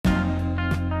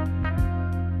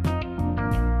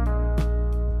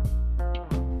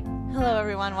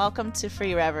everyone. Welcome to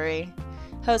Free Reverie,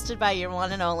 hosted by your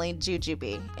one and only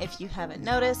Jujubee. If you haven't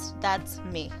noticed, that's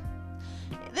me.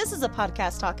 This is a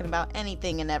podcast talking about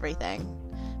anything and everything.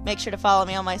 Make sure to follow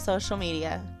me on my social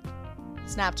media.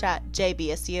 Snapchat,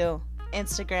 JBSU,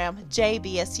 Instagram,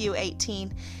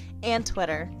 JBSU18, and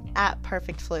Twitter,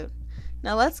 @PerfectFlute.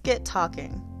 Now let's get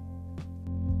talking.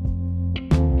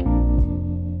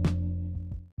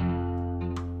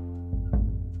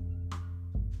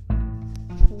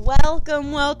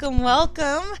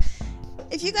 Welcome.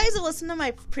 If you guys have listened to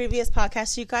my previous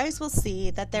podcast, you guys will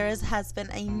see that there has been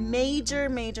a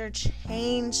major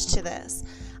change to this.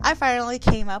 I finally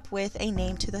came up with a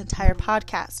name to the entire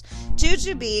podcast.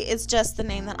 Jujubee is just the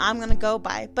name that I'm going to go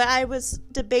by, but I was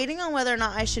debating on whether or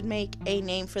not I should make a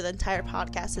name for the entire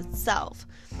podcast itself.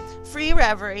 Free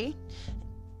Reverie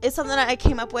is something that I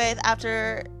came up with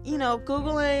after,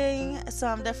 Googling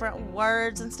some different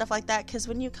words and stuff like that, because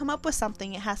when you come up with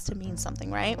something, it has to mean something,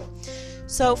 right?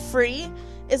 So free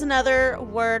is another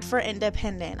word for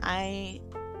independent. I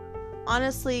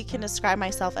honestly can describe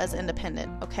myself as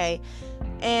independent, okay?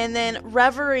 And then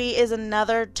reverie is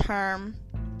another term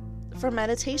for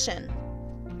meditation,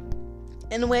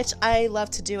 in which I love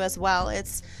to do as well.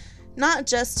 It's not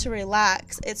just to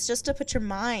relax, it's just to put your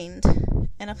mind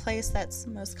in a place that's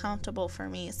most comfortable for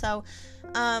me. So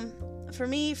for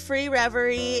me, free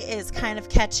reverie is kind of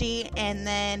catchy, and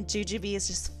then Jujubee is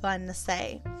just fun to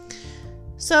say.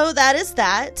 So that is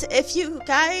that. If you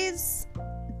guys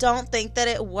don't think that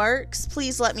it works,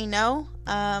 please let me know.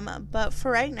 But for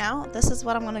right now, this is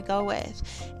what I'm going to go with.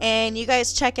 And you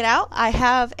guys check it out. I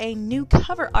have a new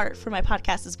cover art for my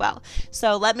podcast as well.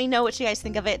 So let me know what you guys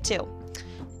think of it too.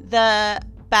 The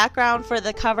background for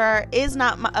the cover is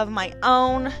not of my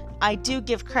own. I do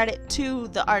give credit to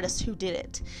the artist who did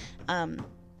it.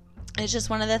 It's just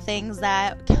one of the things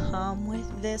that come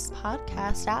with this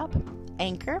podcast app,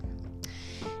 Anchor.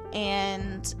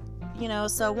 And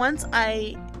so once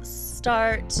I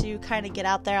start to kind of get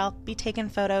out there, I'll be taking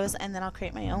photos, and then I'll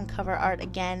create my own cover art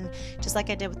again, just like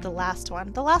I did with the last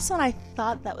one. The last one I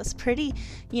thought that was pretty,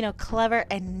 clever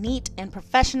and neat and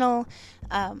professional.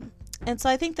 And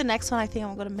so I think the next one,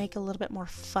 I'm going to make a little bit more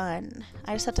fun.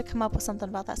 I just have to come up with something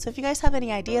about that. So if you guys have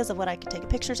any ideas of what I could take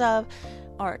pictures of,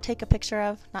 or take a picture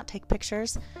of, not take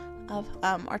pictures of,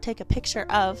 or take a picture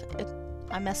of,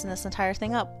 I'm messing this entire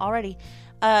thing up already.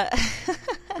 But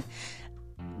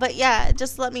yeah,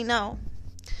 just let me know.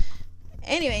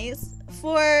 Anyways,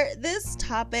 for this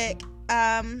topic,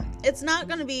 it's not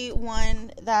going to be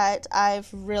one that I've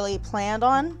really planned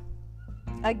on.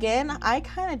 Again, I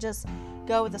kind of just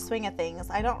go with the swing of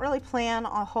things. I don't really plan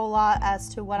a whole lot as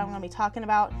to what I'm going to be talking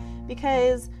about,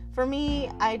 because for me,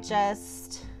 I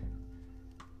just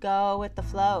go with the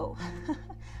flow.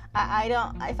 I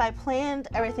don't, if I planned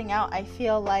everything out, I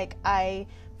feel like I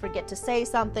forget to say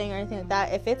something or anything like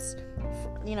that. If it's,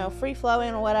 free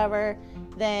flowing or whatever,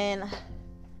 then,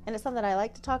 and it's something I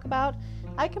like to talk about,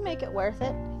 I can make it worth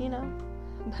it,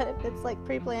 But if it's like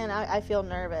pre-planned, I feel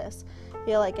nervous. I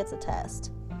feel like it's a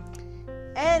test.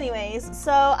 Anyways,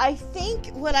 so I think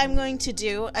what I'm going to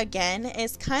do again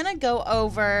is kind of go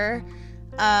over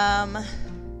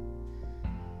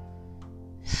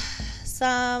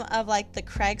some of like the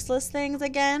Craigslist things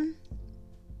again.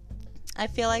 I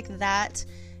feel like that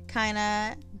kind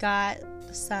of got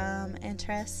some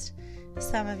interest,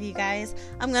 some of you guys.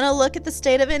 I'm going to look at the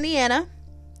state of Indiana.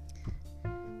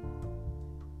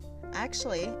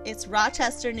 Actually, it's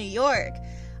Rochester, New York.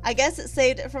 I guess it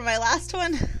saved it from my last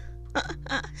one.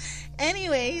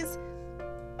 Anyways,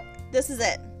 this is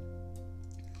it.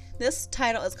 This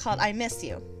title is called I Miss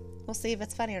You. We'll see if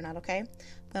it's funny or not, okay?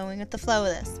 Going with the flow of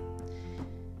this.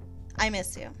 I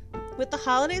miss you. With the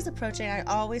holidays approaching, I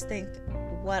always think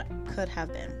what could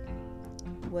have been.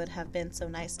 Would have been so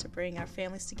nice to bring our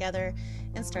families together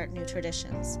and start new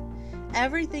traditions.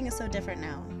 Everything is so different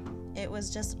now. It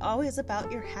was just always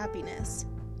about your happiness.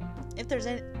 If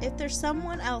there's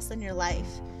someone else in your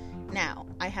life, now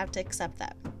I have to accept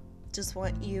that. Just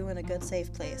want you in a good,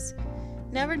 safe place.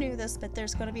 Never knew this, but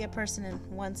there's going to be a person in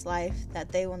one's life that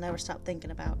they will never stop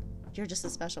thinking about. You're just a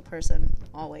special person,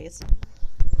 always.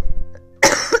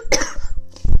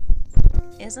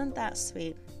 Isn't that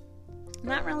sweet?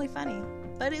 Not really funny,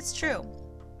 but it's true.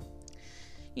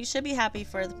 You should be happy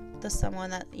for the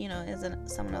someone that, is in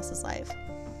someone else's life.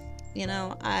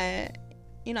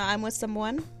 I'm with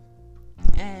someone,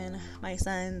 and my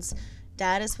son's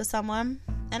dad is with someone,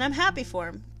 and I'm happy for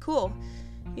him. Cool.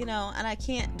 And I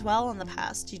can't dwell on the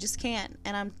past. You just can't.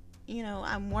 And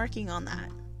I'm working on that.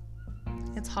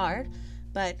 It's hard,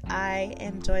 but I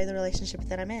enjoy the relationship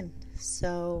that I'm in.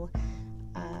 So,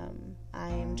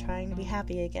 I'm trying to be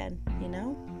happy again, you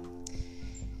know?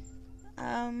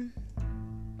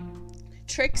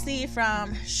 Trixie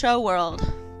from Show World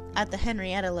at the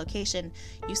Henrietta location.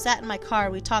 You sat in my car,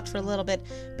 we talked for a little bit,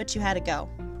 but you had to go.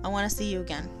 I want to see you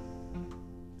again.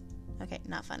 Okay,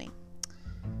 not funny.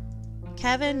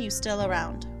 Kevin, you still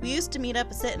around? We used to meet up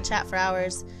and sit and chat for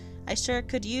hours. I sure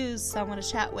could use someone to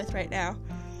chat with right now.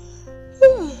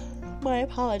 My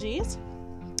apologies.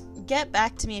 Get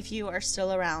back to me if you are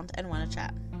still around and want to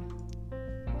chat.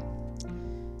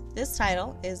 This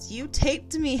title is You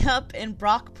Taped Me Up in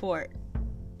Brockport.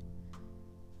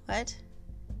 What?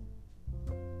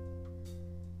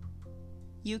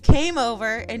 You came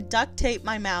over and duct taped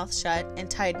my mouth shut and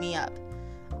tied me up.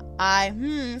 I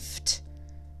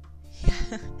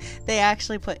They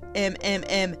actually put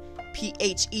M-M-M-P-H-E-D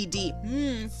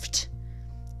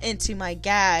into my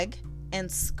gag and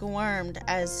squirmed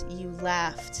as you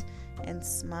laughed and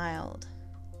smiled.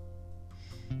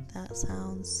 That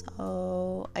sounds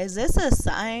so... Is this a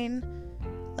sign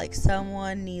like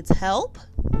someone needs help?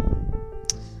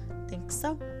 Think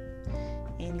so.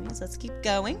 Anyways, let's keep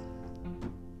going.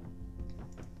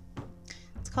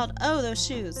 It's called Oh, Those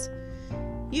Shoes.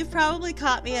 You've probably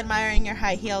caught me admiring your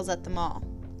high heels at the mall,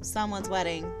 someone's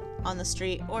wedding, on the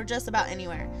street, or just about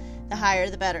anywhere. The higher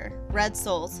the better. Red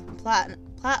soles,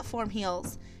 platform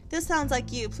heels. This sounds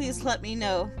like you. Please let me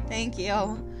know. Thank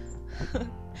you.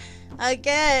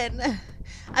 Again,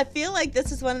 I feel like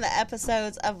this is one of the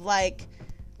episodes of like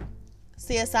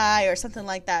CSI or something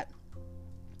like that,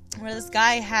 where this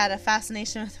guy had a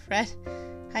fascination with red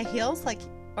high heels, like,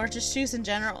 or just shoes in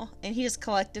general, and he just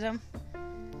collected them.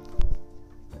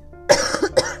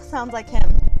 Sounds like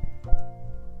him.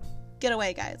 Get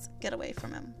away, guys. Get away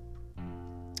from him.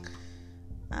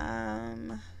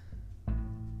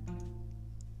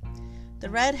 The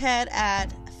redhead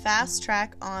at Fast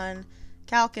Track on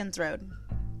Calkins Road.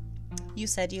 You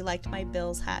said you liked my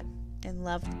Bills hat and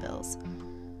loved the Bills.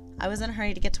 I was in a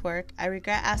hurry to get to work. I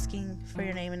regret asking for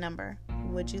your name and number.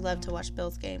 Would you love to watch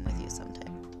Bill's game with you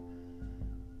sometime?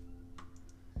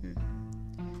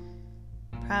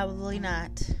 Probably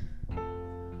not.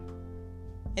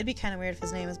 It'd be kind of weird if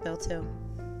his name is Bill too.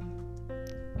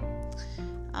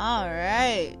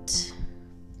 Alright.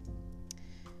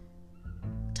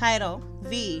 Title,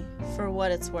 V, for what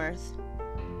it's worth.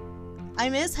 I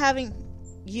miss having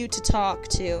you to talk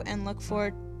to and look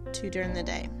forward to during the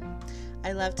day.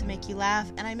 I love to make you laugh,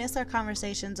 and I miss our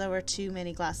conversations over too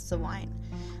many glasses of wine.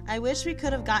 I wish we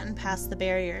could have gotten past the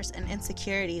barriers and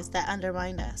insecurities that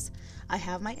undermined us. I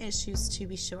have my issues, to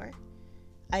be sure.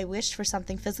 I wished for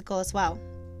something physical as well.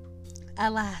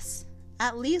 Alas,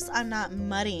 at least I'm not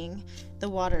muddying the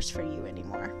waters for you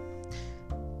anymore.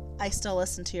 I still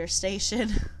listen to your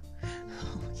station.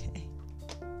 Okay.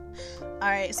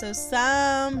 Alright, so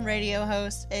some radio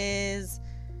host is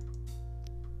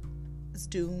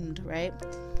doomed, right?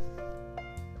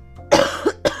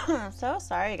 I'm so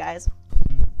sorry, guys.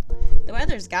 The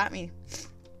weather's got me.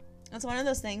 It's one of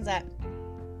those things that,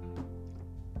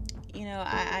 you know,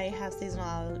 I have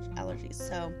seasonal allergies,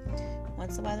 so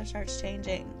once the weather starts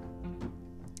changing,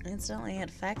 instantly it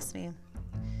affects me.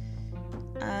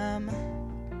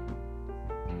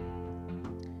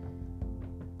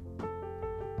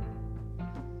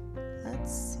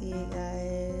 Let's see,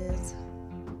 guys.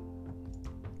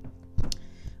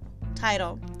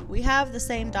 Title, we have the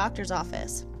same doctor's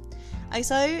office. I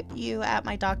saw you at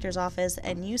my doctor's office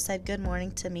and you said good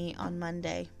morning to me on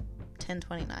Monday,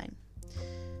 10/29.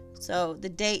 So the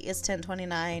date is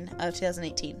 10/29 of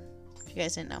 2018, if you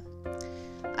guys didn't know.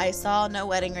 I saw no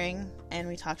wedding ring and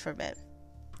we talked for a bit.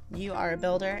 You are a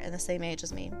builder and the same age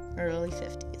as me, early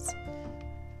 50s.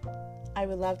 I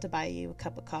would love to buy you a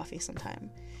cup of coffee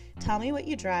sometime. Tell me what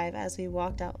you drive, as we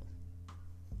walked out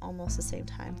almost the same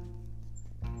time.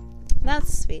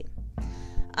 That's sweet.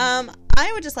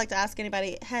 I would just like to ask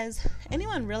anybody, has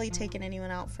anyone really taken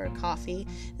anyone out for coffee?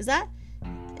 Is that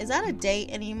a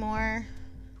date anymore?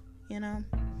 You know?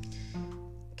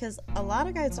 Because a lot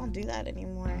of guys don't do that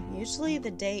anymore. Usually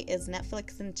the date is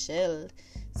Netflix and chill.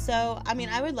 So, I mean,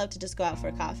 I would love to just go out for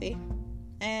a coffee.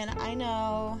 And I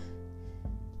know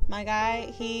my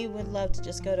guy, he would love to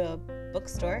just go to a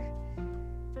bookstore.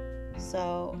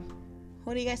 So,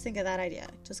 what do you guys think of that idea?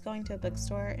 Just going to a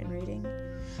bookstore and reading?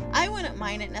 I wouldn't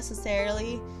mind it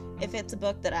necessarily if it's a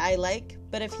book that I like,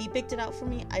 but if he picked it out for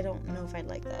me, I don't know if I'd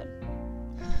like that.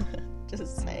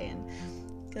 Just saying.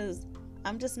 Because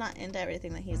I'm just not into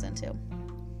everything that he's into.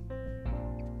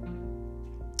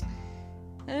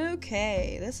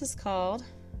 Okay, this is called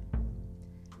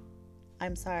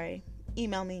I'm Sorry.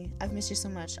 Email me. I've missed you so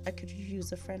much. I could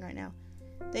use a friend right now.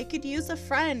 They could use a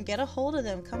friend. Get a hold of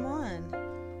them. Come on.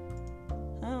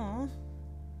 Oh.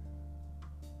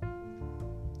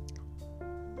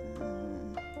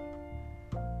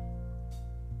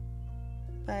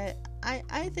 But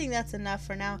I think that's enough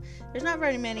for now. There's not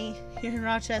very many here in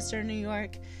Rochester, New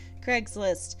York.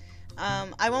 Craigslist.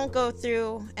 I won't go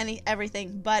through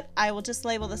everything, but I will just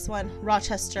label this one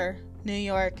Rochester, New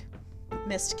York,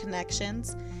 missed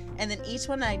connections. And then each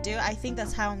one I do, I think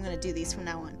that's how I'm going to do these from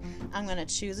now on. I'm going to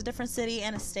choose a different city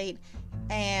and a state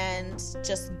and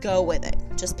just go with it.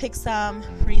 Just pick some,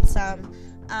 read some.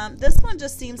 This one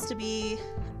just seems to be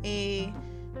a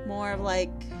more of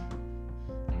like,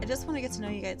 I just want to get to know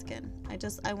you guys again.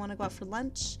 I want to go out for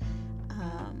lunch.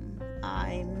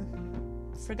 I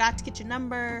forgot to get your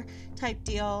number type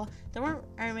deal. There weren't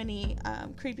very many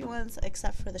creepy ones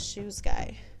except for the shoes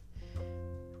guy.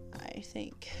 I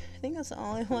think that's the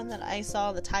only one that I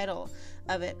saw the title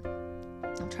of it.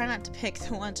 I'm trying not to pick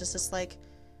the one just like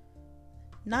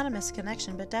not a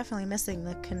misconnection, but definitely missing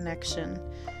the connection.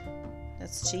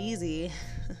 That's cheesy.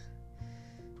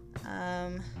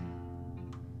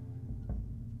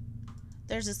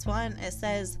 There's this one. It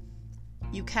says,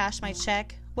 "You cash my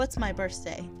check. What's my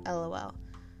birthday? LOL."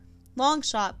 Long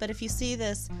shot, but if you see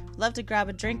this, love to grab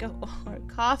a drink or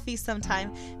coffee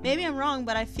sometime. Maybe I'm wrong,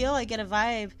 but I feel I get a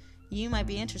vibe you might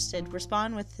be interested.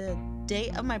 Respond with the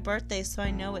date of my birthday so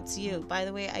I know it's you. By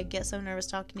the way, I get so nervous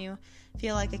talking to you.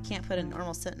 Feel like I can't put a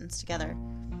normal sentence together.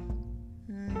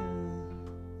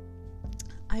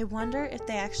 I wonder if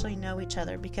they actually know each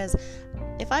other, because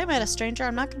if I met a stranger,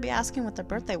 I'm not going to be asking what their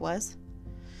birthday was.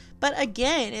 But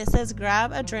again, it says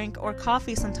grab a drink or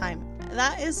coffee sometime.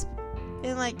 That is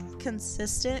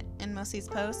consistent in most of these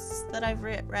posts that I've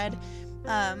read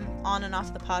on and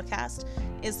off the podcast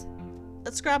is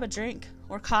let's grab a drink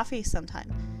or coffee sometime.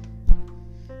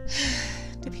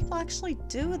 Do people actually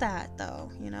do that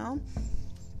though, you know?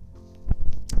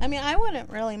 I mean, I wouldn't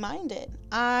really mind it.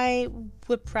 I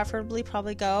would preferably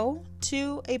probably go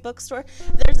to a bookstore.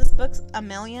 There's this Books A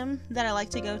Million that I like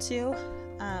to go to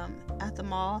at the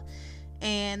mall,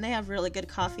 and they have really good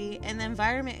coffee, and the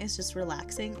environment is just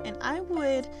relaxing. And I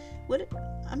would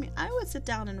sit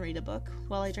down and read a book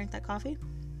while I drink that coffee.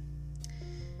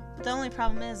 But the only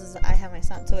problem is I have my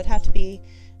son, so it'd have to be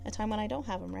a time when I don't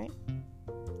have him, right?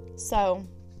 So,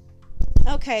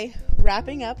 okay,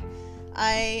 wrapping up.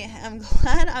 I am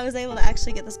glad I was able to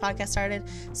actually get this podcast started.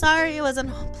 Sorry it wasn't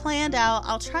planned out.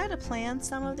 I'll try to plan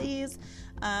some of these.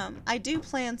 I do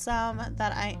plan some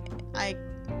that I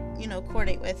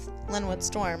coordinate with Linwood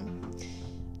Storm.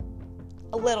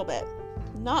 A little bit.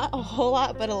 Not a whole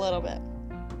lot, but a little bit.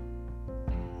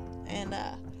 And,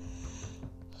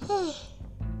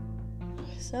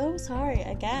 so sorry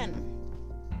again.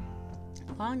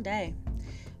 Long day.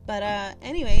 But,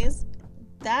 anyways,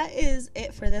 that is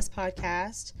it for this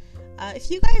podcast. If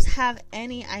you guys have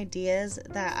any ideas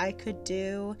that I could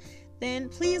do, then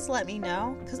please let me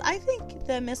know, because I think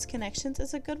the Misconnections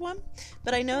is a good one,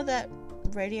 but I know that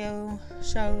radio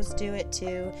shows do it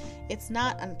too. It's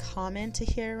not uncommon to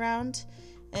hear around,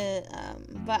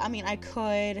 but I mean,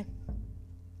 I'm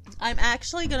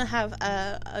actually going to have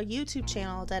a YouTube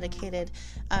channel dedicated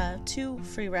to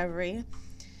Free Reverie.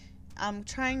 I'm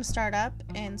trying to start up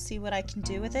and see what I can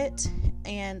do with it,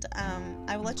 and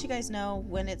I will let you guys know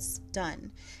when it's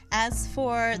done. As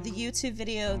for the YouTube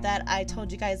video that I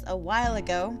told you guys a while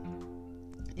ago,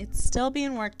 it's still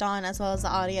being worked on, as well as the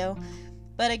audio,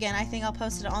 but again, I think I'll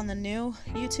post it on the new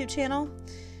YouTube channel,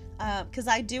 because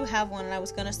I do have one and I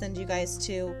was going to send you guys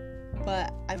two,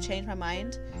 but I've changed my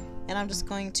mind, and I'm just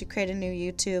going to create a new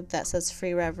YouTube that says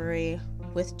Free Reverie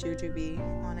with Jujubee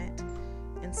on it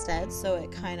instead, so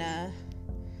it kind of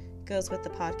goes with the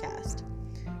podcast.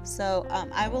 So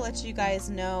I will let you guys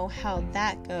know how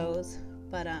that goes,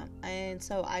 but and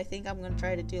so I think I'm going to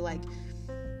try to do like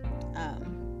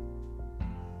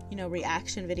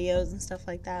reaction videos and stuff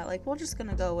like that. Like, we're just going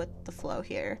to go with the flow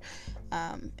here.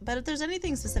 But if there's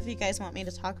anything specific you guys want me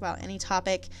to talk about, any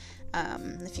topic,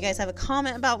 if you guys have a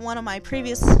comment about one of my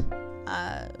previous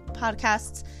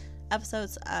podcasts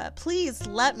episodes, please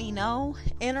let me know.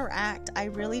 Interact. I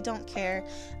really don't care,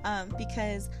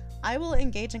 because I will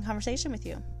engage in conversation with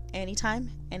you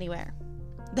anytime, anywhere.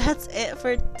 That's it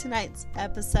for tonight's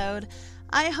episode.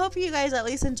 I hope you guys at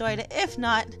least enjoyed it. If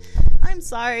not, I'm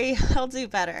sorry. I'll do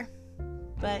better.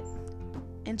 But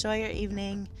enjoy your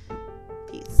evening.